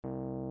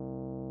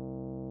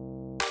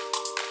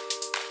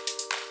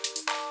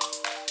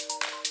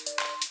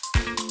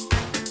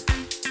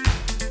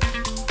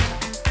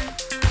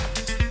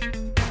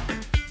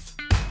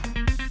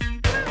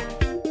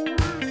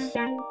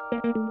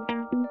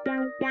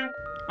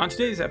On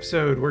today's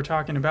episode, we're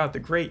talking about the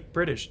Great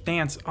British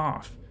Dance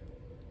Off.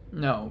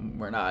 No,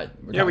 we're not.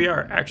 We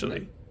are,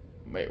 actually.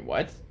 Wait,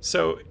 what?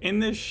 So, in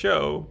this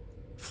show,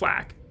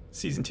 Flack,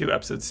 Season 2,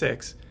 Episode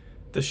 6,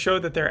 the show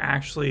that they're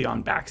actually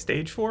on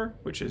backstage for,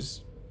 which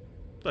is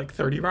like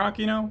 30 Rock,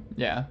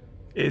 Yeah.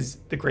 is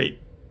the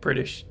Great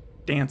British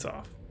Dance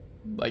Off.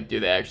 Like,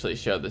 do they actually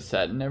show the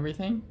set and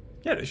everything?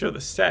 Yeah, they show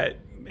the set,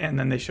 and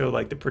then they show,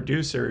 like, the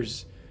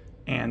producers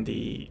and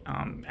the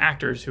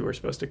actors who are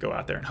supposed to go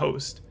out there and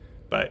host.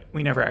 But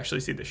we never actually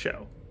see the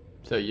show.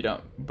 So you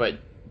don't, but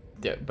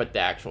the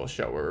actual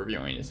show we're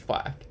reviewing is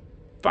Flack.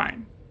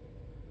 Fine.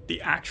 The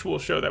actual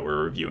show that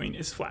we're reviewing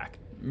is Flack.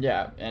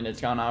 Yeah, and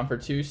it's gone on for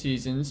 2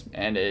 seasons,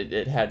 and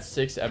it had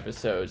 6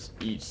 episodes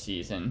each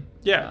season.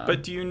 Yeah,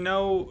 but do you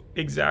know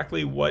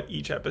exactly what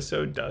each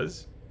episode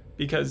does?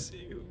 Because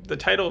the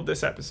title of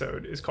this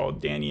episode is called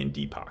Danny and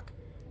Deepak.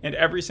 And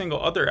every single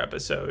other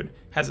episode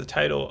has a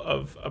title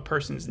of a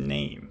person's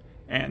name.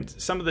 And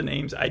some of the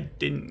names I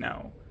didn't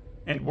know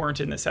and weren't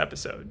in this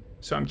episode.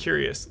 So I'm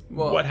curious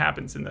what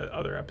happens in the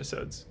other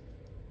episodes.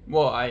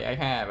 Well, I kind of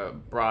have a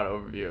broad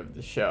overview of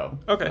the show.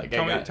 Okay,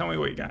 tell me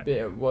what you got.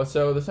 Well,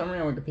 so the summary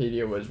on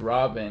Wikipedia was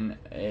Robin,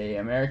 an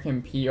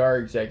American PR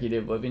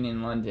executive living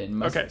in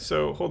London. Okay,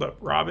 so hold up.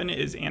 Robin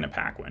is Anna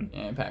Paquin.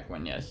 Anna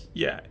Paquin, yes.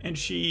 Yeah, and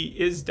she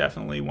is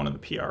definitely one of the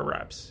PR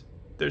reps.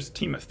 There's a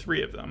team of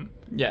 3 of them.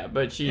 Yeah,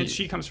 but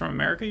she comes from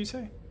America, you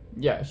say?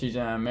 Yeah, she's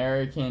an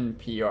American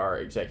PR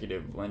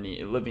executive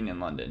living in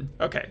London.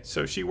 Okay,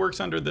 so she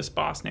works under this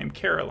boss named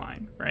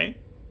Caroline, right?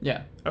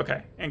 Yeah.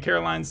 Okay, and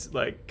Caroline's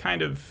like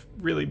kind of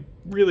really,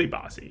 really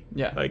bossy.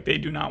 Yeah. Like they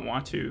do not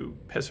want to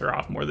piss her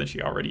off more than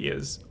she already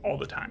is all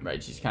the time.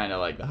 Right, she's kind of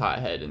like the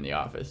hothead in the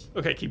office.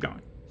 Okay, keep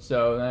going.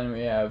 So then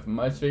we have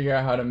must figure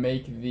out how to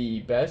make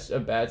the best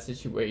of bad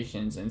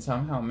situations and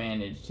somehow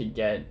manage to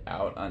get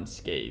out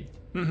unscathed.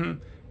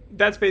 Mm-hmm.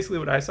 That's basically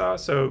what I saw.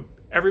 So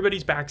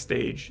everybody's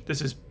backstage.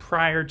 This is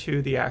prior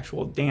to the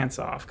actual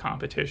dance-off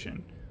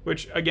competition,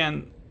 which,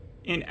 again,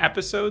 in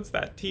episodes,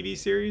 that TV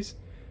series,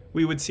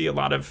 we would see a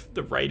lot of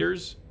the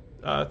writers'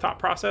 thought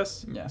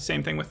process. Yeah.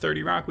 Same thing with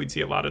 30 Rock. We'd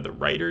see a lot of the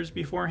writers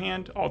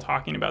beforehand all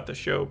talking about the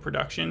show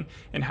production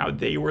and how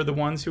they were the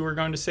ones who were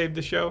going to save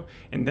the show.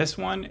 In this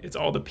one, it's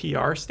all the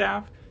PR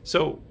staff.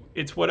 So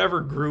it's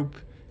whatever group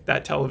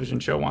that television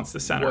show wants to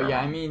center. Well, yeah,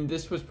 on. I mean,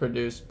 this was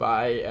produced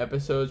by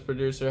Episodes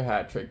producer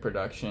Hat Trick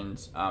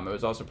Productions. It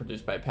was also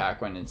produced by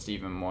Paquin and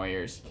Stephen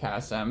Moyer's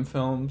Cass-M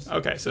Films.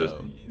 Okay,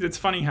 so it's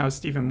funny how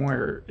Stephen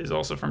Moyer is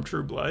also from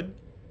True Blood.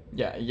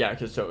 Yeah,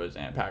 because so is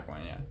Anna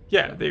Paquin, yeah.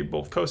 Yeah, they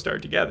both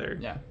co-starred together.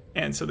 Yeah.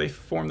 And so they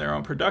formed their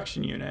own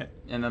production unit.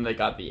 And then they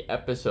got the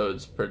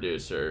Episodes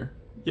producer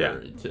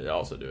to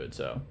also do it,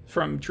 so.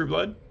 From True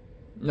Blood?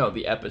 No,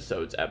 the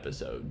Episodes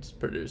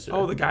producer.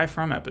 Oh, the guy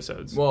from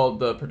Episodes. Well,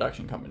 the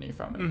production company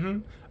from it.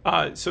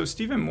 Mm-hmm. So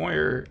Stephen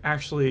Moyer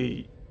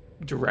actually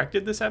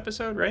directed this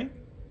episode, right?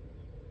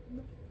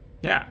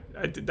 Yeah,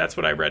 that's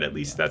what I read. At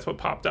least that's what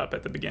popped up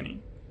at the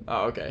beginning.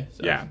 Oh, okay.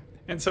 So. Yeah,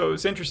 and so it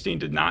was interesting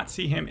to not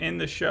see him in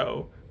the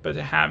show, but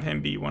to have him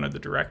be one of the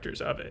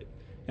directors of it.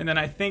 And then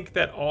I think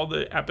that all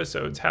the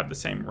episodes have the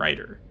same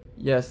writer.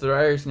 Yes, the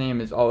writer's name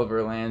is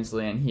Oliver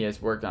Lansley, and he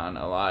has worked on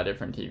a lot of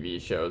different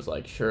TV shows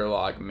like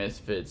Sherlock,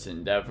 Misfits,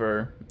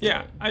 Endeavor.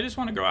 Yeah, I just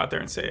want to go out there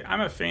and say I'm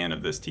a fan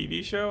of this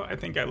TV show. I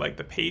think I like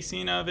the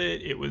pacing of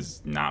it. It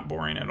was not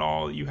boring at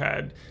all. You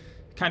had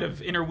kind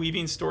of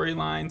interweaving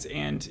storylines,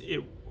 and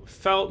it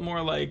felt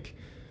more like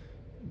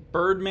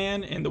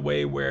Birdman in the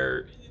way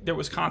where there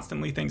was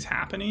constantly things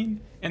happening,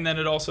 and then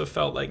it also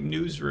felt like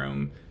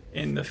Newsroom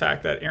in the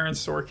fact that Aaron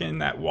Sorkin,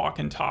 that walk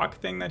and talk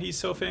thing that he's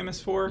so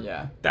famous for,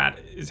 that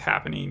is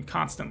happening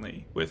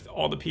constantly with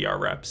all the PR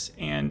reps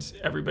and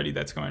everybody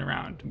that's going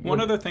around.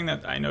 One other thing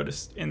that I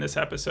noticed in this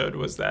episode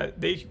was that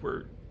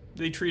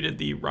they treated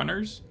the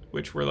runners,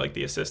 which were like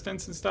the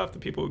assistants and stuff, the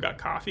people who got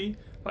coffee,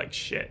 like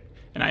shit.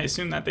 And I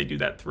assume that they do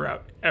that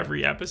throughout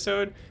every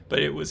episode, but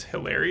it was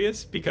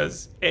hilarious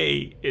because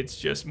it's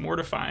just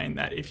mortifying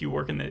that if you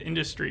work in the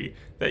industry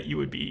that you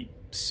would be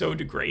so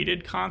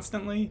degraded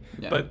constantly,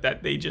 but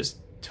that they just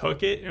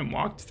took it and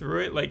walked through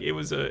it. Like it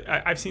was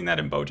I've seen that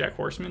in BoJack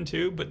Horseman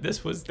too, but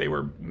they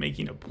were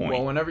making a point.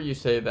 Well, whenever you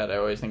say that, I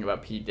always think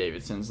about Pete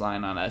Davidson's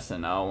line on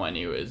SNL when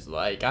he was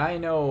like, I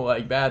know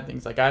like bad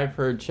things, like I've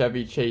heard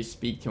Chevy Chase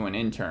speak to an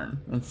intern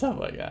and stuff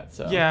like that.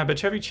 So yeah, but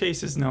Chevy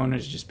Chase is known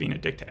as just being a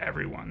dick to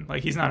everyone.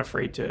 Like he's not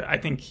afraid to. I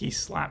think he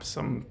slapped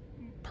some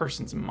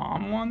person's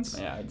mom once.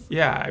 I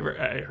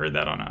heard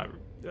that on a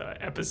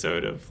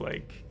episode of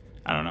like,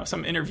 I don't know,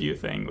 some interview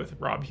thing with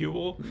Rob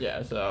Hubel.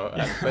 Yeah, so,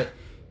 but,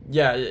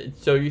 yeah,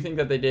 so you think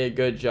that they did a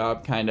good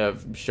job kind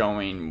of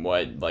showing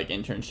what, like,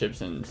 internships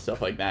and stuff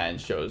like that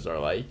and shows are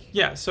like?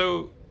 Yeah,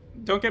 so,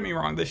 don't get me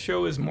wrong, this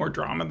show is more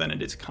drama than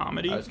it is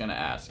comedy. I was going to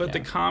ask, But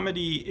the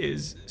comedy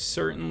is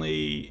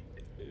certainly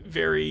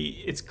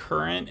it's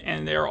current,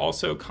 and they're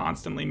also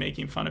constantly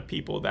making fun of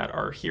people that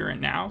are here and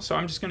now. So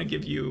I'm just going to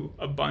give you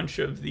a bunch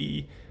of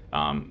the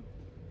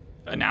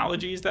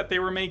analogies that they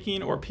were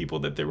making or people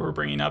that they were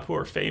bringing up who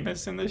are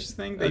famous in this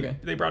thing.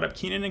 They brought up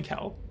Kenan and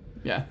Kel.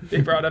 Yeah.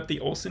 They brought up the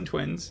Olsen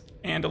twins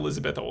and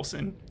Elizabeth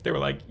Olsen. They were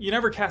like, you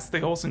never cast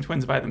the Olsen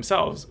twins by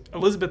themselves.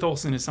 Elizabeth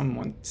Olsen is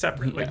someone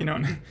separate. Like,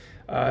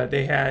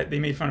 they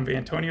made fun of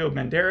Antonio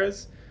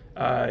Banderas,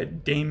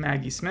 Dame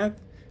Maggie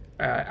Smith,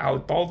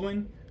 Alec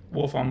Baldwin,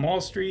 Wolf on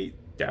Wall Street,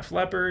 Def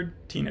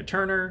Leppard, Tina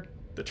Turner,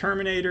 The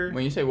Terminator.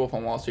 When you say Wolf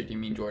on Wall Street, do you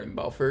mean Jordan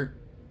Belfort?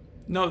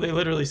 No, they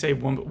literally say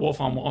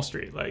Wolf on Wall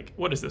Street. Like,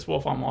 what is this,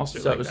 Wolf on Wall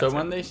Street? So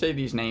when they say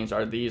these names,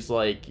 are these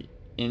like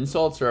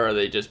insults, or are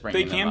they just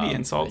bringing them up? They can be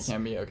insults. They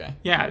can be, okay.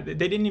 Yeah, they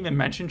didn't even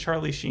mention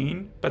Charlie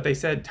Sheen, but they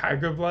said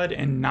Tiger Blood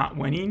and not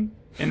winning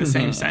in the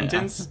same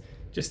sentence,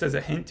 just as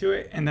a hint to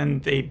it. And then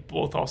they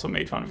both also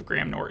made fun of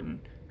Graham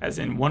Norton, as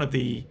in one of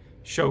the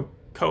show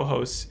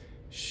co-hosts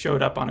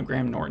showed up on a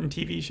Graham Norton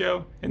TV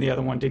show, and the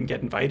other one didn't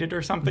get invited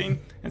or something,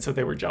 and so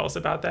they were jealous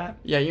about that.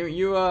 Yeah,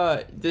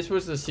 this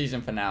was the season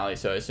finale,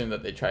 so I assume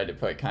that they tried to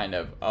put kind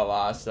of a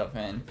lot of stuff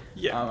in.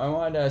 Yeah. I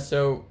wanted to,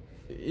 so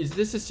is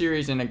this a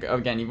series, and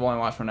again, you've only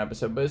watched one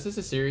episode, but is this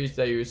a series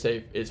that you would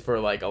say is for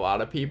like a lot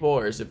of people,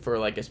 or is it for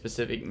like a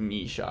specific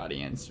niche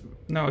audience?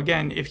 No,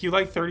 again, if you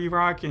like 30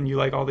 Rock and you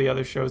like all the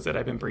other shows that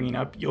I've been bringing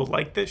up, you'll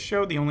like this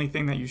show. The only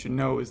thing that you should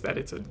know is that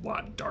it's a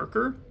lot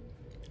darker.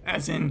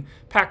 As in,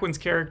 Paquin's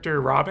character,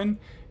 Robin,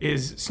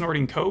 is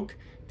snorting coke.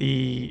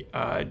 The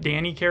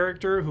Danny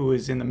character, who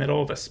is in the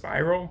middle of a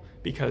spiral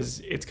because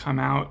it's come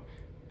out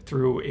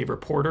through a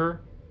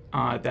reporter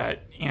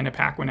that Anna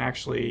Paquin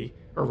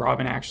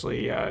Robin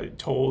actually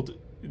told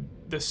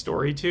the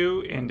story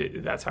to, and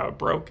that's how it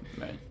broke.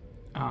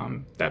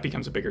 Right. That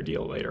becomes a bigger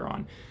deal later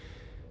on.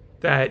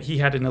 That he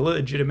had an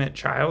illegitimate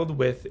child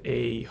with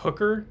a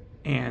hooker,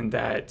 and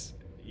that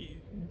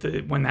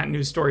when that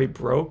news story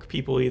broke,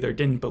 people either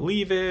didn't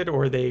believe it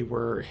or they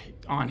were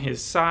on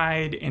his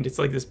side, and it's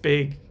like this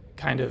big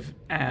kind of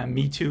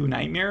Me Too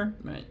nightmare.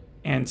 Right.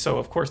 And so,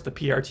 of course, the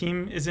PR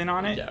team is in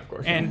on it. Yeah, of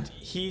course. And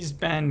he's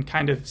been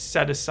kind of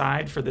set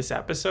aside for this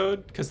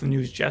episode because the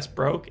news just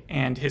broke,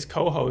 and his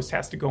co-host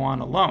has to go on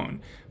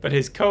alone. But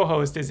his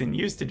co-host isn't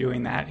used to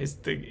doing that.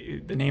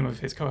 The name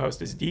of his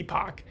co-host is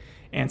Deepak.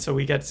 And so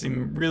we get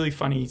some really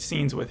funny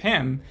scenes with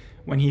him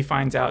when he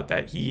finds out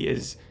that he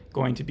is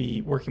going to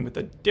be working with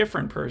a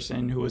different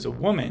person who is a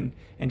woman,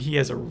 and he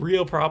has a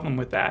real problem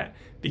with that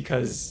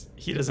because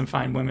he doesn't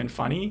find women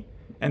funny.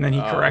 And then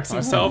he corrects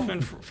himself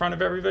in front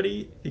of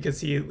everybody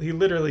because he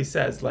literally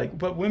says, like,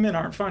 but women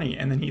aren't funny.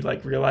 And then he,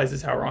 like,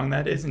 realizes how wrong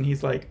that is. And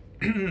he's like,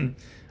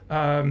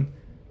 on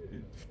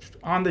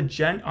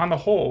the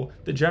whole,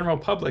 the general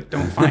public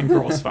don't find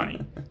girls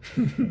funny.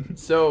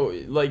 So,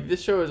 like,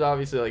 this show is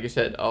obviously, like I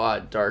said, a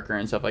lot darker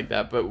and stuff like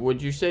that. But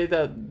would you say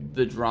that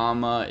the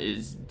drama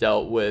is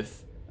dealt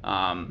with,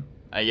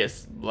 I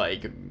guess,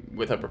 like,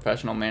 with a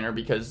professional manner?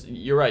 Because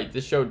you're right,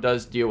 this show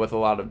does deal with a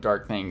lot of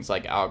dark things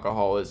like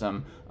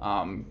alcoholism,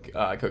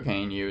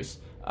 cocaine use,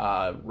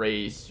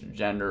 race,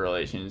 gender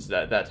relations,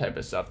 that type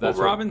of stuff. That's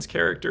Robin's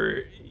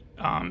character,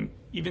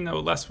 even though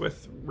less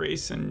with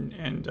race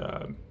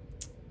and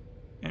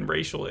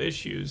racial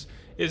issues,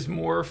 is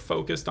more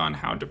focused on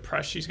how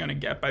depressed she's going to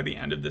get by the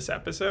end of this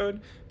episode,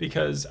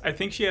 because I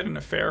think she had an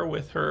affair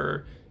with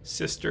her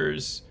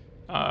sister's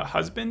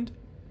husband.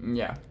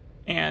 Yeah.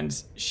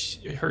 And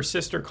her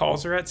sister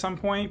calls her at some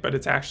point, but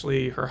it's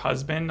actually her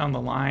husband on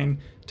the line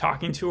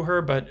talking to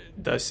her, but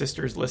the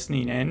sister's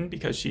listening in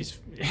because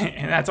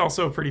and that's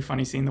also a pretty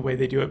funny scene, the way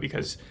they do it,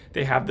 because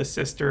they have the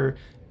sister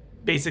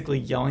basically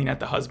yelling at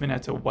the husband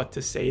as to what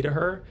to say to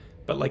her,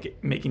 but like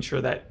making sure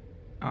that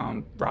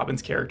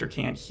Robin's character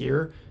can't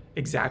hear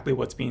exactly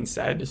what's being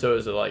said. So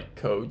is it like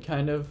code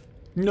kind of?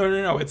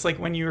 No. It's like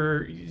when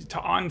you're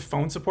on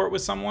phone support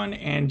with someone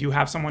and you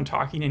have someone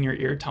talking in your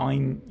ear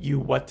telling you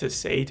what to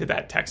say to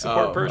that tech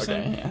support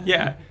person. Okay,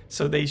 yeah.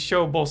 So they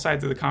show both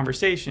sides of the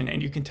conversation,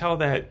 and you can tell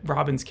that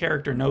Robin's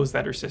character knows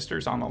that her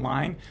sister's on the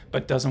line,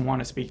 but doesn't want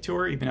to speak to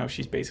her, even though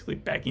she's basically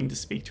begging to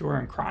speak to her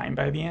and crying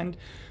by the end.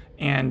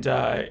 And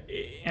I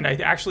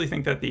actually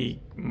think that the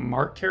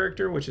Mark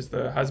character, which is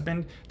the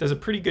husband, does a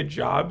pretty good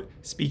job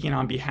speaking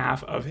on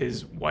behalf of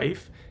his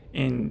wife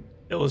in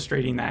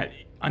illustrating that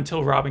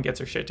until Robin gets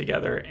her shit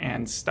together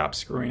and stops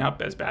screwing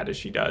up as bad as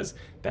she does,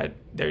 that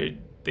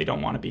they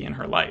don't want to be in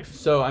her life.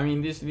 So, I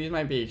mean, these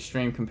might be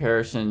extreme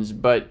comparisons,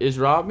 but is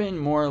Robin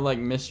more like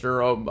Mr.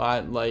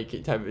 Robot,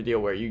 like, type of deal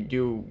where you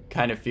do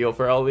kind of feel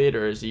for Elliot,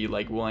 or is he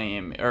like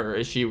William, or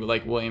is she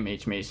like William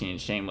H. Macy in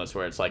Shameless,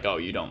 where it's like, oh,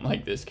 you don't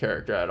like this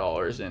character at all,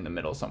 or is it in the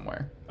middle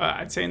somewhere?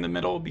 I'd say in the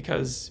middle,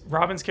 because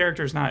Robin's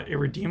character is not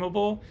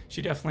irredeemable.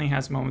 She definitely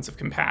has moments of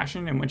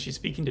compassion, and when she's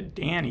speaking to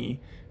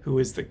Danny, who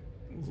is the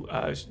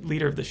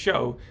leader of the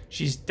show,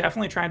 she's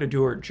definitely trying to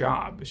do her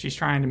job. She's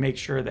trying to make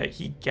sure that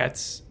he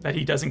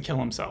doesn't kill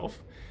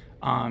himself,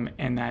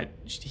 and that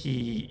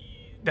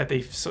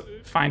they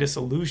find a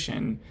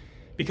solution,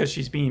 because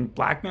she's being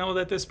blackmailed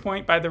at this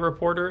point by the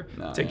reporter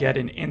get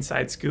an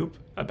inside scoop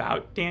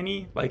about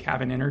Danny, like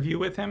have an interview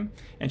with him,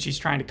 and she's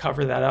trying to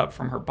cover that up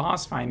from her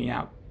boss finding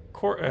out.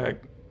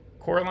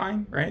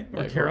 Coraline, right?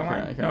 Or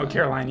Caroline? No,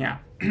 Caroline, yeah.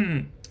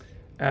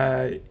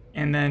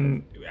 And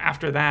then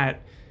after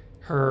that,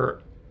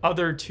 her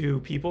other two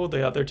people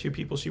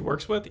she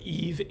works with,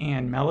 Eve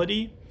and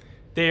Melody,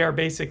 they are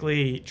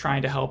basically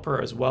trying to help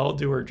her as well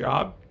do her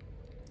job.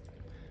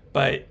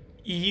 But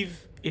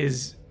Eve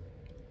is,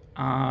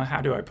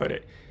 how do I put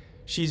it?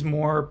 She's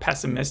more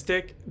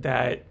pessimistic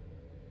that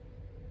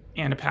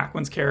Anna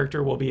Paquin's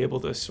character will be able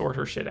to sort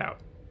her shit out.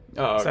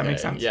 Oh, okay. Does that make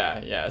sense?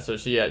 Yeah. So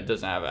she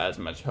doesn't have as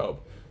much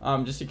hope.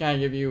 Just to kind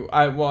of give you,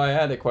 I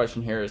had a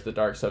question here: is the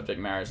dark subject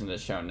matters in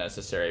this show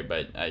necessary?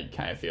 But I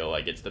kind of feel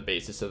like it's the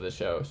basis of the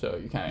show, so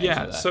you kind of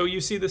answer that. So you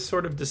see this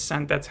sort of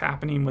descent that's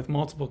happening with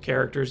multiple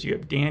characters. You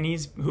have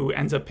Danny's, who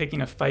ends up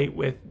picking a fight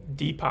with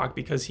Deepak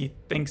because he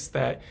thinks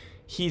that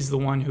he's the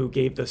one who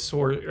gave the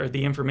source or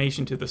the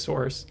information to the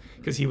source,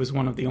 because he was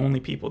one of the only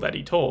people that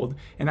he told.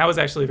 And that was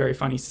actually a very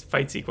funny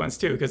fight sequence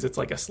too, because it's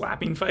like a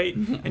slapping fight,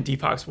 and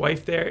Deepak's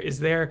wife is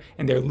there,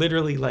 and they're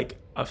literally like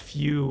a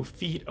few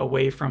feet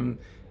away from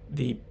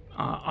the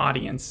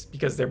audience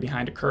because they're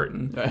behind a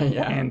curtain.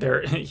 And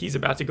he's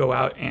about to go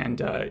out, and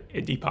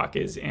Deepak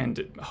is,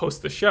 and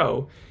host the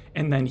show,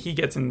 and then he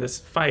gets in this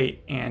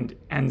fight and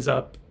ends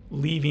up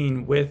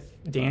leaving with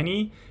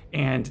Danny.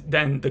 And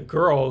then the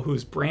girl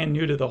who's brand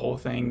new to the whole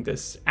thing,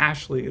 this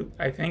Ashley,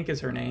 I think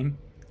is her name,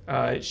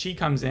 she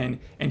comes in,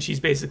 and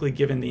she's basically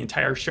given the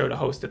entire show to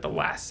host at the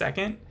last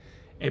second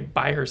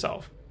by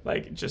herself.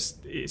 Like,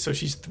 just so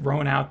she's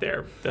thrown out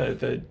there.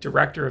 The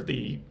director of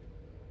the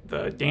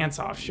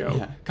dance-off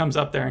show comes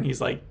up there, and he's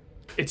like,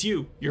 "It's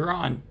you. You're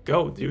on.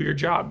 Go do your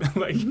job."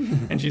 Like,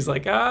 and she's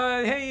like,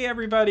 "Hey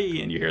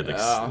everybody!" And you hear the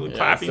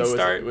clapping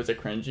start. Was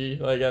it cringy?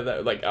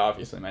 Like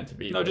obviously meant to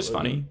be. No, just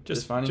funny.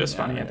 Just funny. Just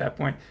funny at that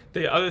point.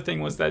 The other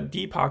thing was that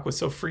Deepak was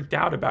so freaked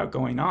out about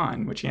going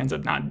on, which he ends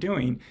up not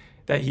doing,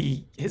 that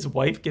his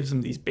wife gives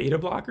him these beta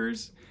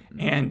blockers,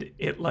 and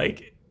it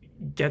like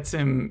gets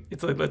him.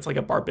 It's like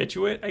a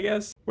barbiturate, I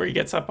guess, where he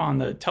gets up on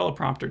the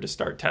teleprompter to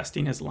start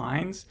testing his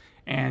lines.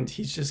 And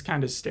he's just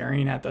kind of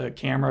staring at the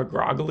camera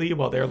groggily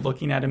while they're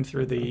looking at him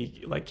through the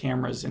like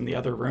cameras in the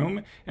other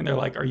room. And they're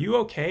like, "Are you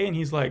okay?" And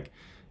he's like,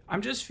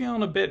 "I'm just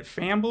feeling a bit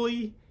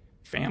fambly."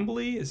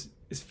 Fambly? Is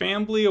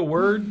fambly a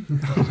word?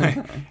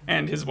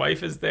 And his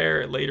wife is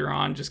there later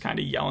on just kind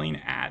of yelling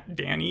at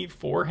Danny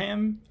for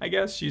him, I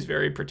guess. She's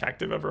very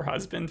protective of her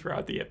husband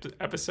throughout the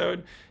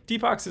episode.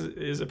 Deepak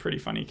is a pretty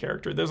funny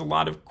character. There's a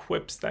lot of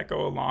quips that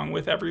go along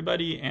with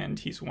everybody, and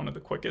he's one of the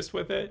quickest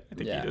with it. I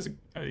think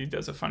he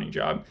does a funny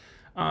job.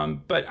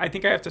 But I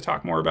think I have to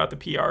talk more about the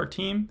PR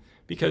team,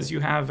 because you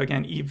have,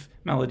 again, Eve,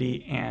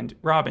 Melody, and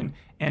Robin.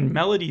 And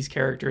Melody's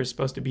character is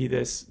supposed to be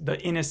the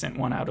innocent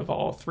one out of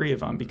all three of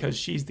them, because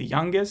she's the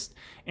youngest,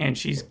 and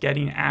she's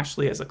getting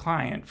Ashley as a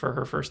client for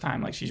her first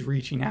time. Like, she's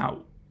reaching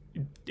out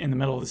in the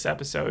middle of this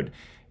episode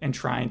and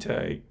trying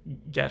to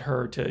get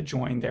her to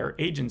join their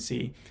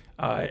agency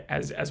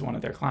as one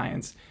of their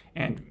clients.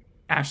 And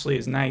Ashley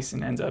is nice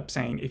and ends up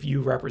saying, "If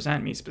you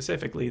represent me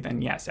specifically,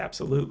 then yes,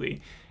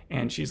 absolutely."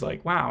 And she's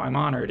like, "Wow, I'm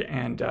honored."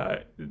 And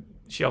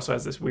she also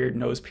has this weird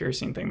nose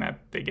piercing thing that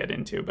they get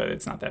into, but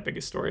it's not that big a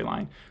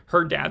storyline.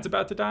 Her dad's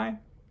about to die,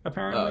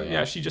 apparently. Oh,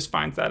 yeah, she just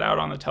finds that out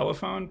on the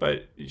telephone,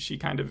 but she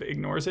kind of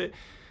ignores it.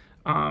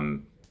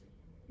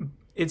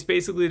 It's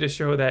basically to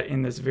show that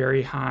in this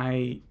very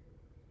high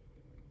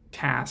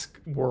task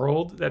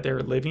world that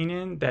they're living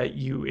in, that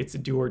it's a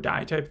do or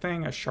die type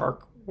thing, a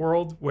shark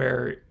world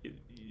where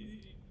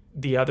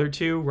the other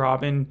two,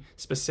 Robin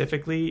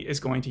specifically, is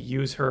going to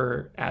use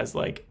her as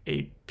like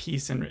a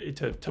piece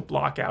to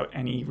block out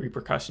any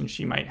repercussions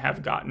she might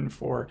have gotten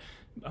for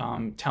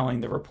telling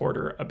the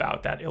reporter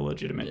about that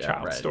illegitimate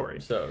child story.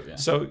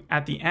 So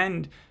at the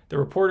end, the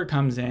reporter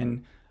comes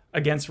in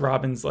against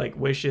Robin's like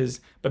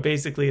wishes, but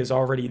basically is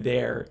already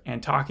there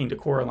and talking to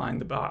Caroline,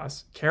 the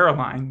boss.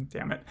 Caroline,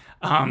 damn it.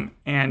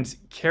 And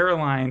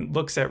Caroline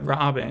looks at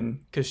Robin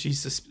because she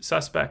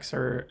suspects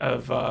her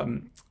of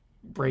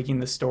breaking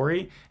the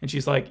story, and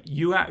she's like,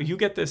 you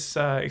get this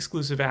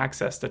exclusive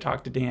access to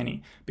talk to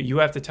Danny, but you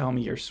have to tell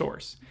me your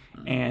source.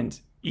 And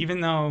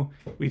even though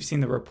we've seen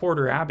the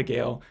reporter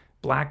Abigail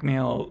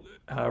blackmail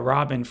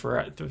Robin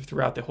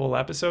throughout the whole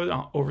episode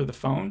over the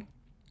phone,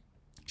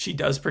 she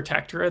does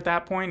protect her at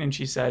that point, and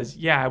she says,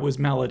 "Yeah, it was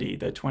Melody,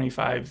 the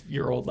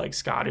 25-year-old like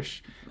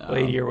Scottish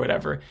lady or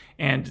whatever."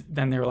 And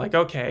then they're like,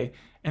 "Okay."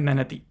 And then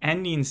at the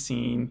ending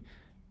scene,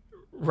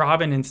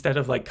 Robin, instead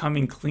of like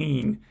coming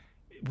clean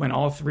when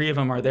all three of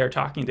them are there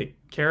talking to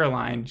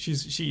Caroline,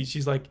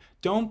 she's like,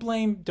 don't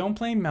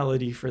blame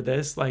Melody for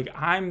this. Like,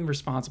 I'm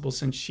responsible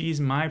since she's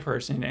my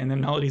person. And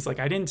then Melody's like,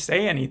 I didn't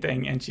say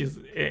anything. And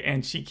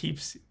she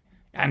keeps,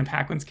 Anna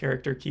Paquin's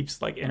character keeps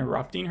like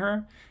interrupting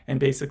her and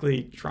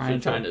basically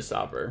trying to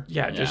stop her.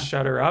 Yeah, just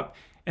shut her up.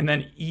 And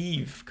then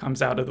Eve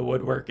comes out of the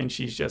woodwork and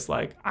she's just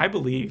like, I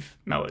believe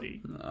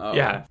Melody. Oh.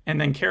 Yeah. And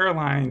then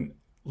Caroline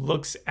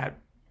looks at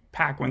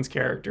Paquin's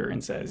character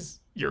and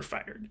says, "You're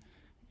fired."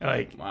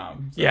 Like, wow.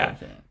 Yeah.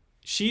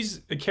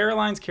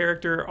 Caroline's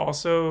character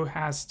also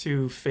has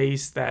to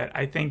face that.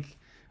 I think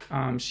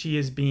she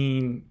is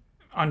being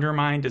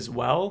undermined as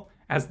well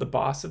as the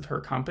boss of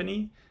her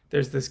company.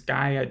 There's this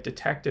guy, a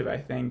detective, I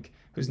think,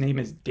 whose name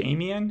is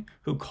Damien,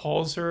 who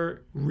calls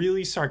her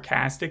really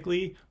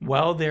sarcastically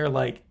while they're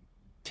like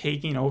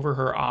taking over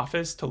her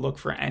office to look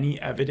for any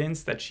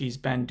evidence that she's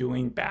been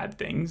doing bad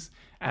things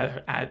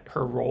at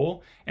her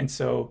role. And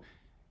so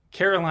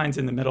Caroline's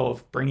in the middle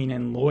of bringing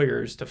in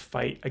lawyers to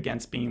fight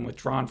against being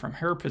withdrawn from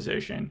her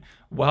position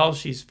while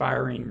she's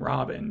firing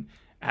Robin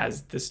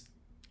as this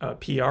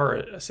PR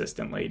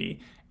assistant lady.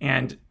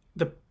 And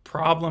the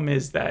problem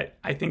is that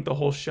I think the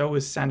whole show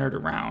is centered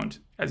around,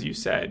 as you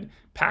said,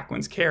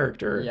 Paquin's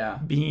character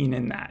being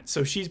in that.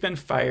 So she's been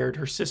fired.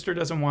 Her sister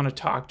doesn't want to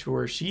talk to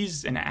her.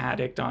 She's an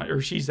addict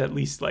or she's at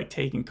least like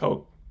taking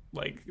coke.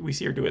 Like we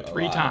see her do it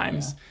 3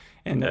 times,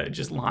 and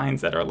just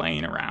lines that are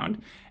laying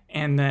around.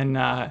 And then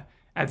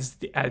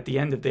at the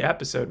end of the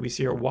episode, we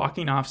see her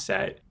walking off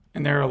set.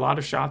 And there are a lot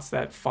of shots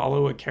that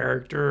follow a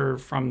character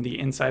from the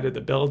inside of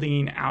the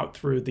building out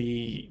through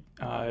the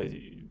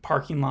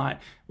parking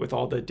lot with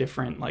all the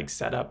different like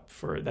setup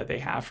that they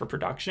have for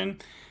production.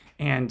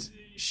 And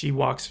she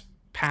walks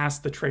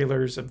past the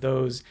trailers of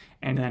those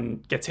and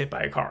then gets hit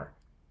by a car.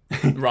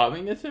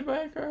 Robin gets hit by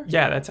a car?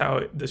 Yeah, that's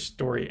how the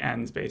story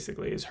ends,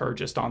 basically, is her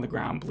just on the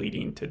ground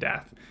bleeding to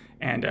death.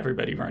 And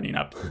everybody running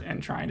up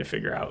and trying to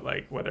figure out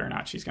like whether or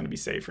not she's going to be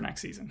safe for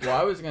next season. Well,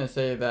 I was going to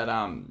say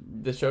that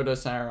the show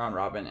does center around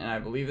Robin, and I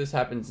believe this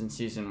happens in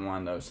season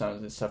 1, though some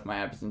of this stuff might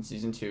happen in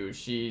season 2.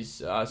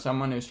 She's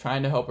someone who's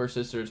trying to help her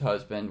sister's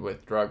husband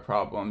with drug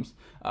problems.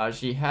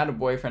 She had a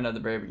boyfriend at the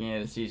very beginning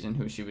of the season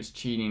who she was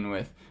cheating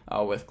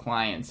with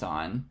clients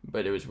on,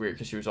 but it was weird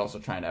because she was also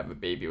trying to have a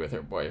baby with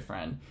her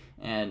boyfriend.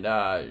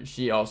 And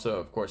she also,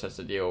 of course, has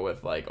to deal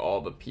with like all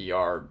the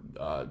PR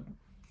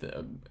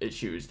the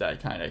issues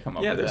that kind of come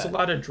up with there's that. A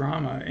lot of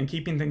drama and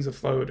keeping things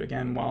afloat,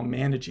 again, while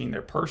managing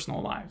their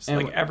personal lives.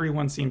 And like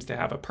everyone seems to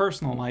have a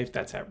personal life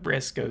that's at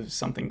risk of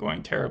something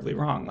going terribly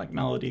wrong, like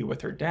Melody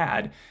with her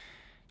dad.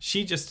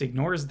 She just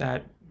ignores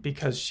that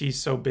because she's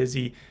so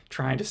busy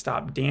trying to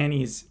stop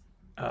Danny's,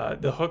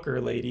 the hooker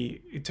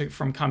lady,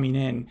 from coming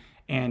in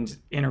and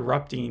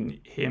interrupting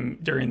him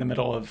during the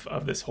middle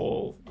of this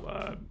whole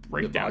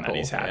breakdown that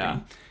he's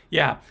having.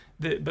 Yeah.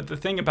 But the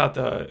thing about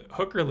the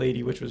hooker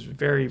lady, which was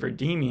very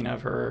redeeming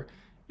of her,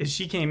 is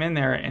she came in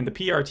there and the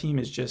PR team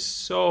is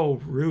just so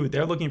rude.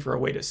 They're looking for a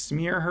way to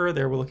smear her.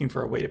 They were looking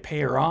for a way to pay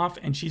her off.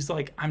 And she's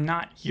like, I'm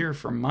not here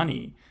for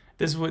money.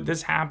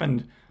 This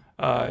happened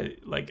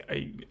like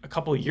a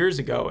couple of years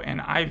ago, and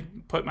I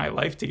put my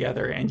life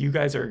together, and you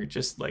guys are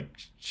just like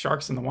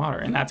sharks in the water.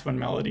 And that's when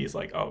Melody is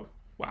like, oh,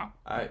 wow.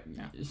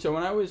 So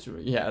when I was,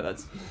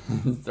 that's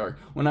dark.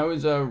 When I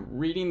was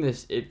reading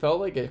this, it felt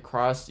like a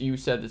cross. You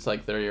said it's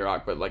like 30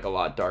 Rock, but like a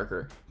lot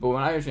darker. But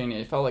when I was reading it,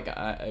 it felt like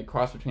a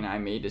cross between I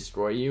May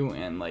Destroy You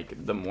and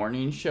like the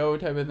morning show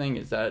type of thing.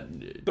 Is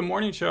that the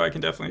morning show? I can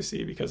definitely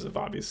see because of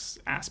obvious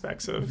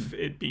aspects of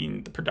it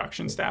being the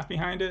production staff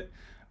behind it.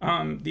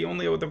 The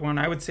only other one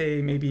I would say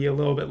maybe a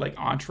little bit like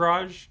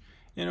Entourage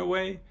in a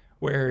way,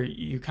 where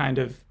you kind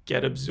of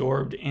get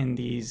absorbed in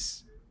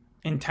these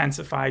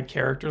intensified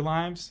character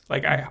lives.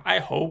 Like I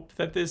hope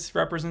that this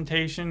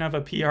representation of a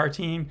PR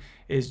team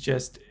is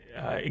just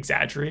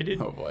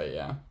exaggerated. Oh boy,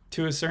 yeah.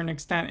 To a certain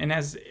extent. And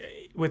as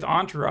with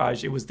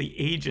Entourage, it was the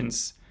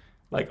agents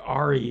like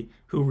Ari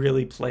who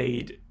really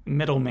played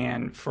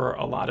middleman for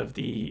a lot of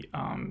the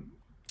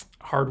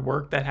hard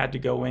work that had to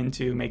go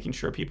into making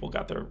sure people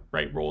got the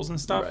right roles and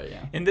stuff. Right,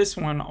 yeah. In this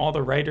one, all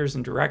the writers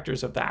and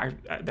directors of the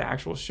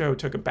actual show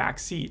took a back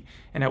seat.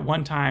 And at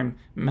one time,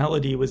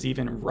 Melody was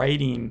even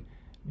writing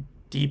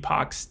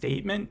Deepak's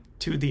statement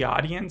to the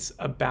audience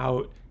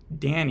about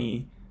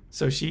Danny.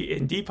 So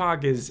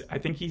Deepak is, I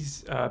think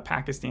he's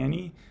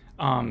Pakistani,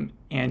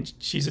 and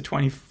she's a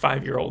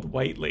 25-year-old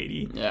white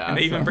lady. Yeah. And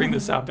they even bring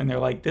this up, and they're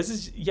like,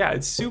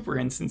 it's super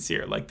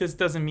insincere. Like, this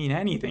doesn't mean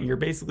anything. You're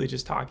basically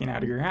just talking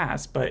out of your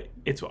ass, but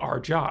it's our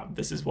job.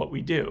 This is what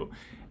we do.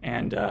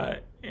 And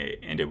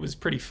it was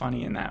pretty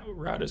funny in that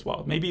route as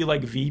well. Maybe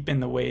like Veep in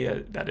the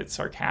way that it's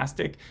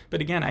sarcastic. But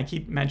again, I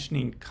keep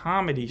mentioning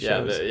comedy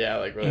shows.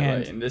 Like really and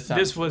light. And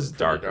this was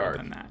darker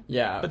than that.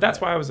 Yeah. But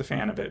that's why I was a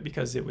fan of it,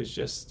 because it was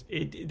just,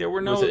 there were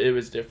no... It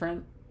was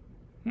different?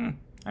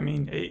 I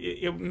mean,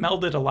 it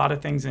melded a lot of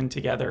things in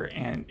together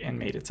and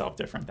made itself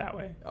different that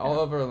way.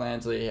 Oliver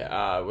Lansley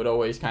would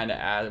always kind of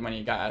ask, when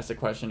he got asked the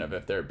question of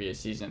if there would be a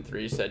season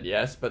 3, said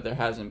yes, but there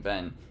hasn't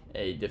been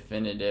a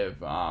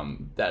definitive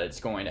that it's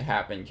going to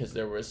happen, because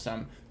there was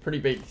some pretty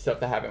big stuff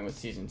that happened with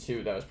season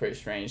 2 that was pretty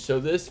strange. So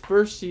this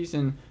first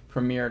season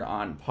premiered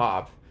on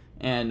Pop,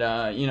 and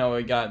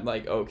it got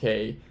like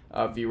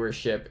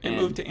viewership. It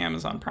moved to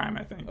Amazon Prime,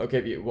 I think.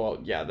 Okay, well,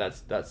 yeah,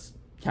 that's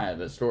kind of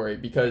the story,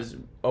 because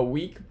a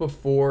week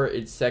before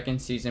its second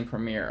season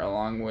premiere,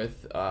 along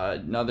with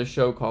another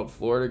show called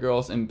Florida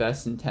Girls and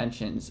Best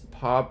Intentions,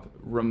 Pop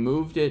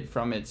removed it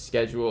from its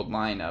scheduled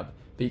lineup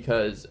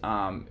because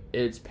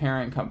its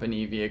parent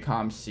company,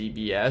 Viacom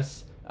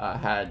CBS,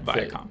 had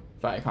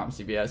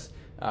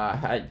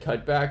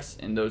cutbacks,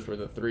 and those were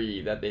the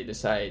 3 that they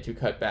decided to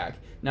cut back.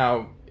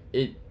 Now,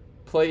 it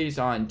plays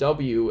on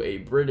W, a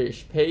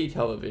British pay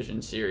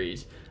television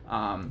series,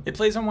 It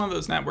plays on one of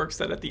those networks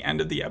that at the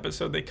end of the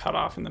episode they cut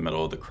off in the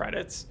middle of the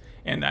credits,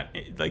 and that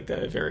like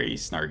the very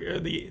snark or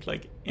the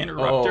like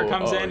interrupter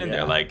comes in, and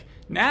they're like,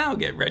 "Now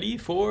get ready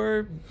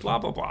for blah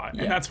blah blah,"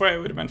 and that's why it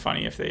would have been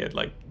funny if they had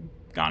like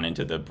gone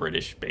into the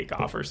British Bake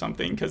Off or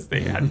something, because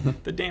they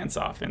had the dance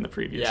off in the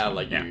previous one.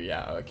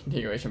 A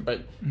continuation.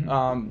 But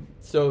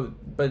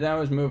but that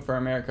was moved for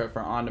America for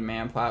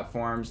on-demand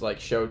platforms like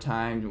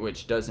Showtime,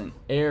 which doesn't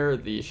air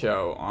the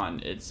show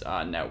on its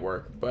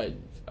network, but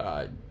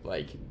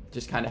like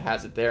just kind of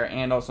has it there,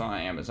 and also on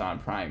Amazon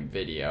Prime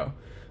Video.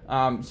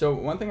 So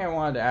one thing I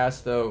wanted to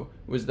ask though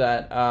was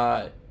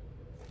that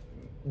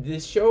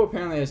this show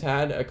apparently has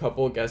had a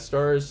couple guest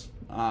stars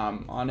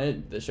on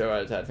it. The show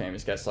has had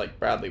famous guests like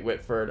Bradley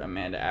Whitford,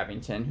 Amanda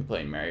Abington, who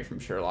played Mary from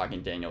Sherlock,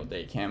 and Daniel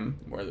Day Kim.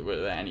 Were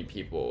there any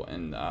people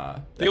in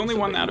the only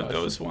one out of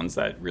those ones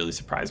that really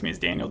surprised me is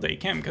Daniel Day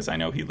Kim, because I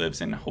know he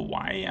lives in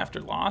Hawaii after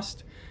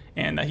Lost,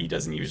 and that he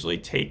doesn't usually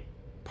take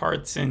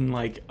parts in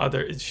like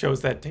other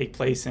shows that take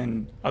place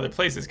in other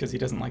places because he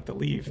doesn't like to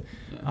leave.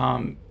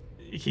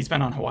 He's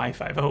been on Hawaii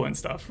Five-0 and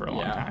stuff for a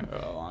long time,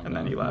 and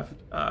then he left.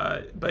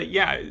 But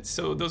yeah,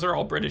 so those are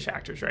all British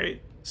actors,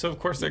 right? So of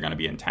course they're going to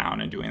be in town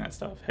and doing that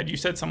stuff. Had you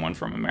said someone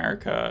from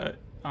America,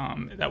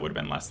 that would have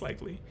been less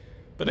likely.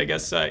 But I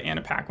guess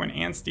Anna Paquin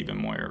and Stephen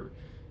Moyer,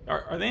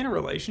 are they in a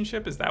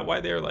relationship? Is that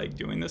why they're like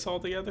doing this all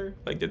together?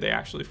 Like, did they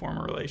actually form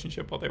a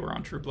relationship while they were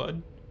on True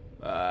Blood?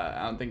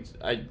 I don't think so.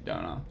 I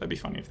don't know. That'd be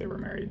funny if they were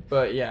married.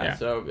 But yeah,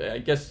 so I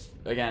guess,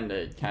 again,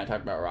 to kind of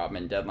talk about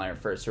Robin, Deadline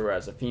refers to her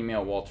as a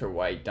female Walter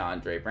White, Don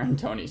Draper, and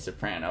Tony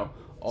Soprano,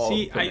 all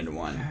put into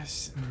one.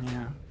 Yes,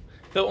 yeah.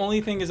 The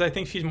only thing is I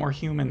think she's more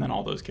human than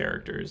all those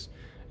characters.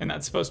 And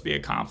that's supposed to be a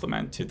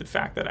compliment to the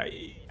fact that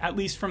at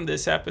least from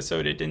this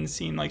episode, it didn't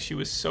seem like she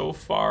was so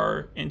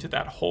far into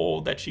that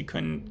hole that she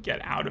couldn't get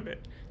out of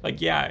it.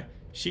 Like, yeah,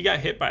 she got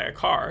hit by a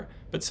car,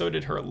 but so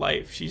did her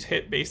life. She's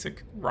hit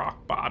basic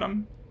rock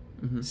bottom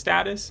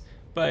status,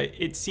 but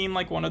it seemed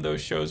like one of those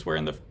shows where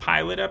in the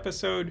pilot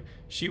episode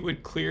she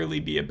would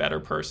clearly be a better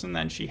person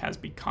than she has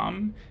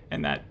become,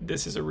 and that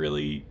this is a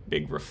really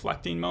big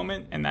reflecting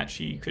moment, and that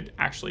she could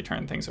actually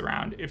turn things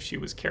around if she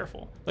was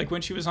careful. Like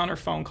when she was on her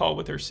phone call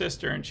with her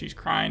sister and she's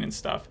crying and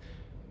stuff,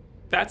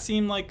 that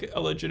seemed like a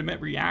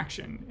legitimate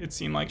reaction. It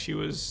seemed like she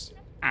was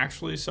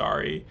actually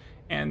sorry,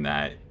 and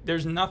that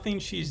there's nothing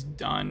she's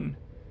done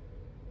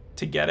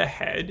to get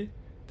ahead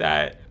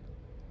that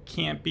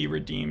can't be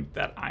redeemed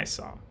that I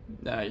saw.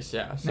 Nice,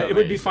 yeah. So it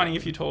would be funny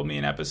if you told me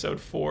in episode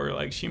 4,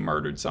 like, she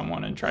murdered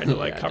someone and tried to,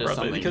 like, cover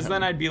up it. Because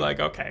then I'd be like,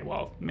 okay,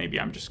 well, maybe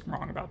I'm just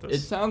wrong about this.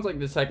 It sounds like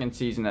the second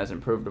season has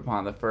improved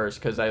upon the first,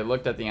 because I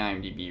looked at the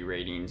IMDb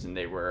ratings and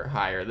they were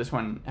higher. This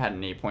one had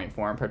an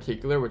 8.4 in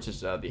particular, which is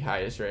the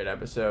highest rated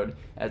episode.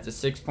 It's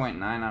a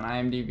 6.9 on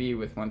IMDb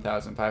with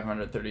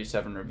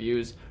 1,537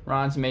 reviews.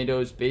 Rotten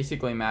Tomatoes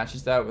basically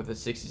matches that with a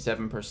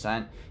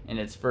 67% in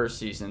its first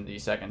season. The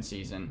second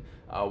season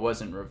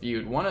wasn't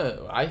reviewed.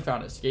 I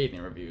found a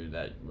scathing review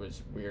that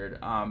was weird,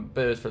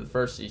 but it was for the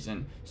first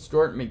season.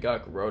 Stuart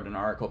McGuck wrote an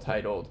article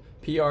titled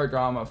 "PR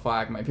Drama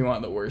Flack Might Be One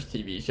of the Worst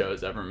TV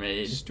Shows Ever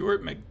Made."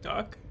 Stuart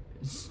McGuck?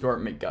 Stuart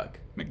McGuck.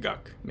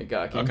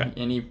 McGuck. Okay.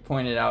 And he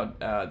pointed out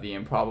the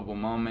improbable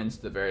moments,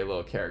 the very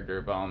little character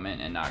development,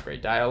 and not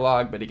great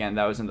dialogue. But again,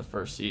 that was in the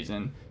first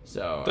season.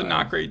 So the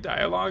not great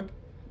dialogue?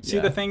 See,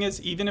 the thing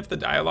is, even if the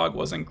dialogue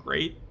wasn't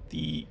great,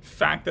 the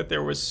fact that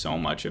there was so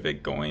much of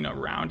it going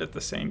around at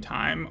the same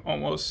time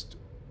almost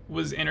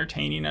was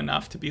entertaining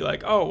enough to be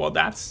like, oh, well,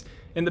 that's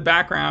in the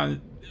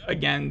background.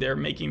 Again, they're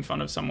making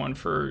fun of someone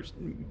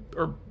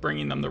or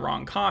bringing them the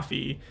wrong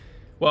coffee,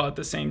 while at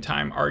the same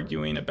time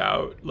arguing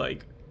about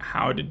like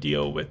how to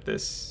deal with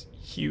this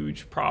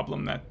huge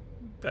problem that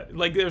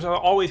like there's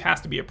always has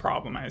to be a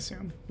problem, I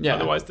assume. Yeah.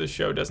 Otherwise, the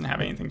show doesn't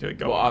have anything to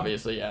go on. Well,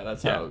 obviously, yeah,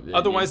 that's how.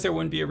 Otherwise, there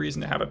wouldn't be a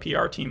reason to have a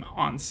PR team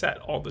on set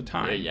all the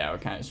time. Yeah, we're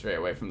kind of straight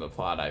away from the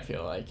plot, I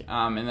feel like.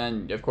 And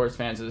then, of course,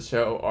 fans of the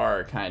show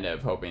are kind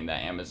of hoping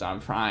that Amazon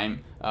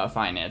Prime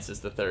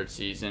finances the third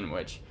season,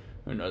 which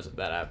who knows if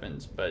that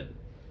happens, but.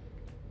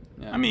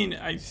 Yeah. I mean,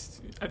 I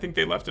think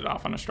they left it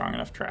off on a strong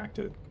enough track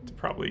to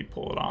probably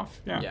pull it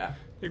off. Yeah.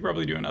 They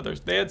probably do another.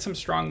 They had some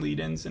strong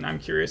lead-ins, and I'm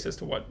curious as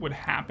to what would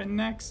happen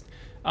next.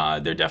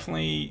 They're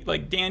definitely,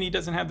 like, Danny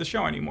doesn't have the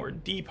show anymore.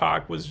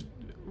 Deepak was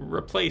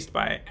replaced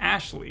by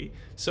Ashley.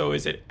 So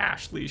is it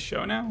Ashley's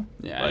show now?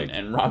 Yeah, like,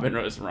 and Robin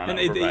was run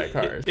over by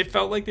cars. It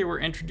felt like they were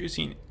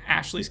introducing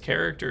Ashley's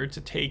character to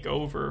take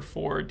over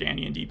for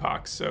Danny and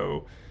Deepak,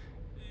 so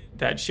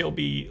that she'll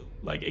be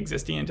like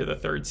existing into the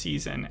third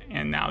season,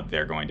 and now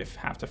they're going to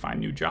have to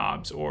find new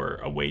jobs or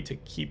a way to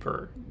keep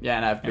her. Yeah,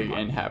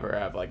 and have her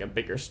have like a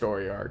bigger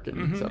story arc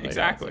and stuff like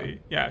exactly. that.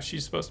 So. Yeah,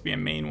 she's supposed to be a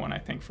main one, I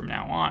think, from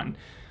now on.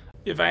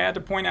 If I had to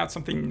point out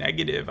something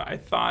negative, I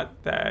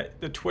thought that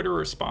the Twitter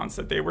response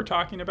that they were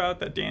talking about,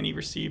 that Danny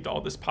received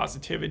all this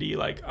positivity,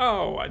 like,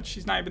 oh,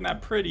 she's not even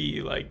that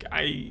pretty. Like,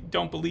 I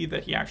don't believe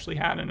that he actually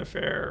had an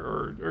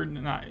affair or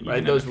not. Even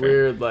right, those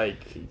weird,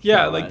 like...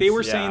 Yeah, like, they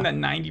were saying that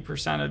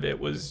 90% of it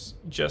was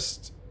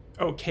just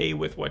okay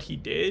with what he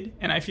did.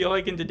 And I feel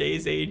like in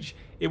today's age,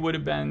 it would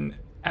have been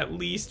at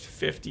least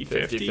 50-50.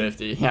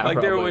 50-50, yeah,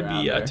 like there probably would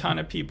be around a ton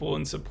of people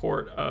in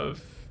support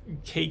of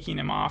taking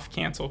him off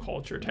cancel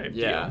culture type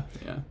deal.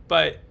 Yeah.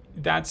 But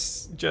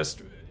that's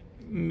just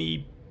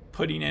me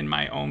putting in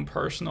my own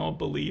personal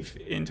belief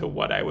into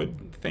what I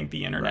would think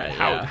the internet,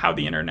 Right, how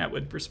the internet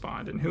would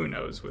respond, and who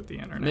knows with the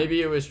internet.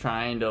 Maybe it was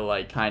trying to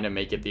like kind of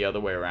make it the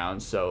other way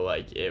around, so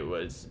like it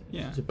was.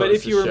 But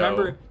if you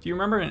show...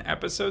 remember in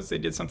episodes they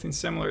did something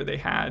similar.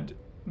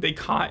 They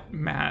caught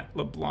Matt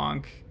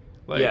LeBlanc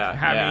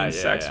having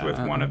sex with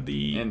one of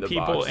the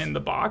people in the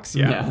box.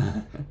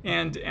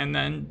 and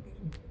then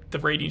the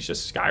ratings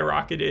just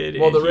skyrocketed.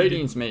 Well, the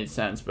ratings made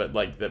sense, but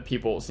like the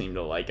people seemed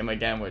to like him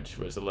again, which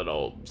was a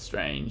little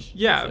strange.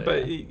 Yeah, so,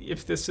 but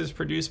if this is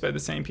produced by the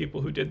same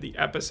people who did the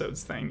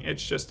episodes thing,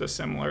 it's just a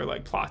similar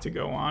like plot to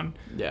go on.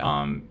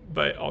 Yeah.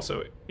 But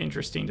also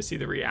interesting to see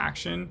the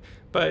reaction,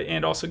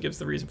 and also gives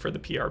the reason for the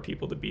PR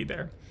people to be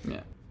there.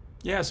 Yeah.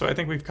 Yeah, so I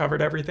think we've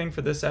covered everything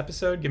for this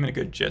episode, given a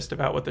good gist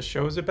about what the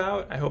show's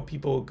about. I hope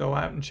people go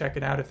out and check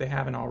it out if they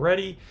haven't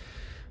already.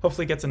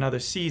 Hopefully it gets another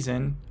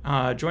season.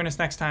 Join us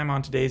next time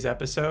on today's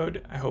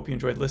episode. I hope you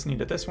enjoyed listening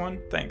to this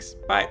one. Thanks.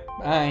 Bye.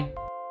 Bye.